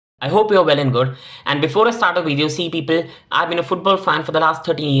I hope you're well and good. And before I start the video, see people, I've been a football fan for the last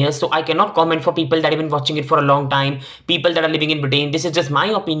 13 years, so I cannot comment for people that have been watching it for a long time, people that are living in Britain. This is just my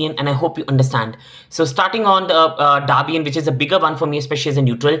opinion and I hope you understand. So starting on the derby, and which is a bigger one for me, especially as a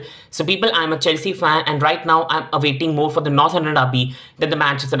neutral. So people, I'm a Chelsea fan and right now I'm awaiting more for the Northern derby than the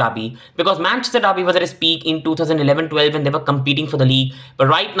Manchester derby. Because Manchester derby was at its peak in 2011-12 when they were competing for the league. But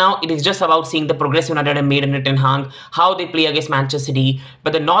right now it is just about seeing the progress United have made under Ten Hag, how they play against Manchester City.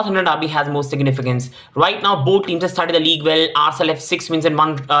 But the Northern derby has more significance. Right now, both teams have started the league well. Arsenal have 6 wins and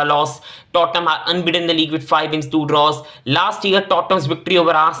 1 loss. Tottenham are unbeaten in the league with 5 wins, 2 draws. Last year, Tottenham's victory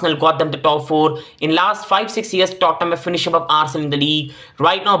over Arsenal got them the top 4. In last 5-6 years, Tottenham have finished above Arsenal in the league.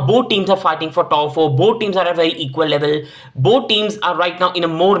 Right now, both teams are fighting for top 4. Both teams are at a very equal level. Both teams are right now in a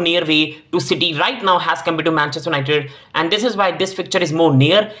more near way to City. Right now has compared to Manchester United, and this is why this fixture is more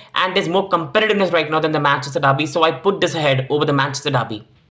near and there's more competitiveness right now than the Manchester derby. So I put this ahead over the Manchester derby.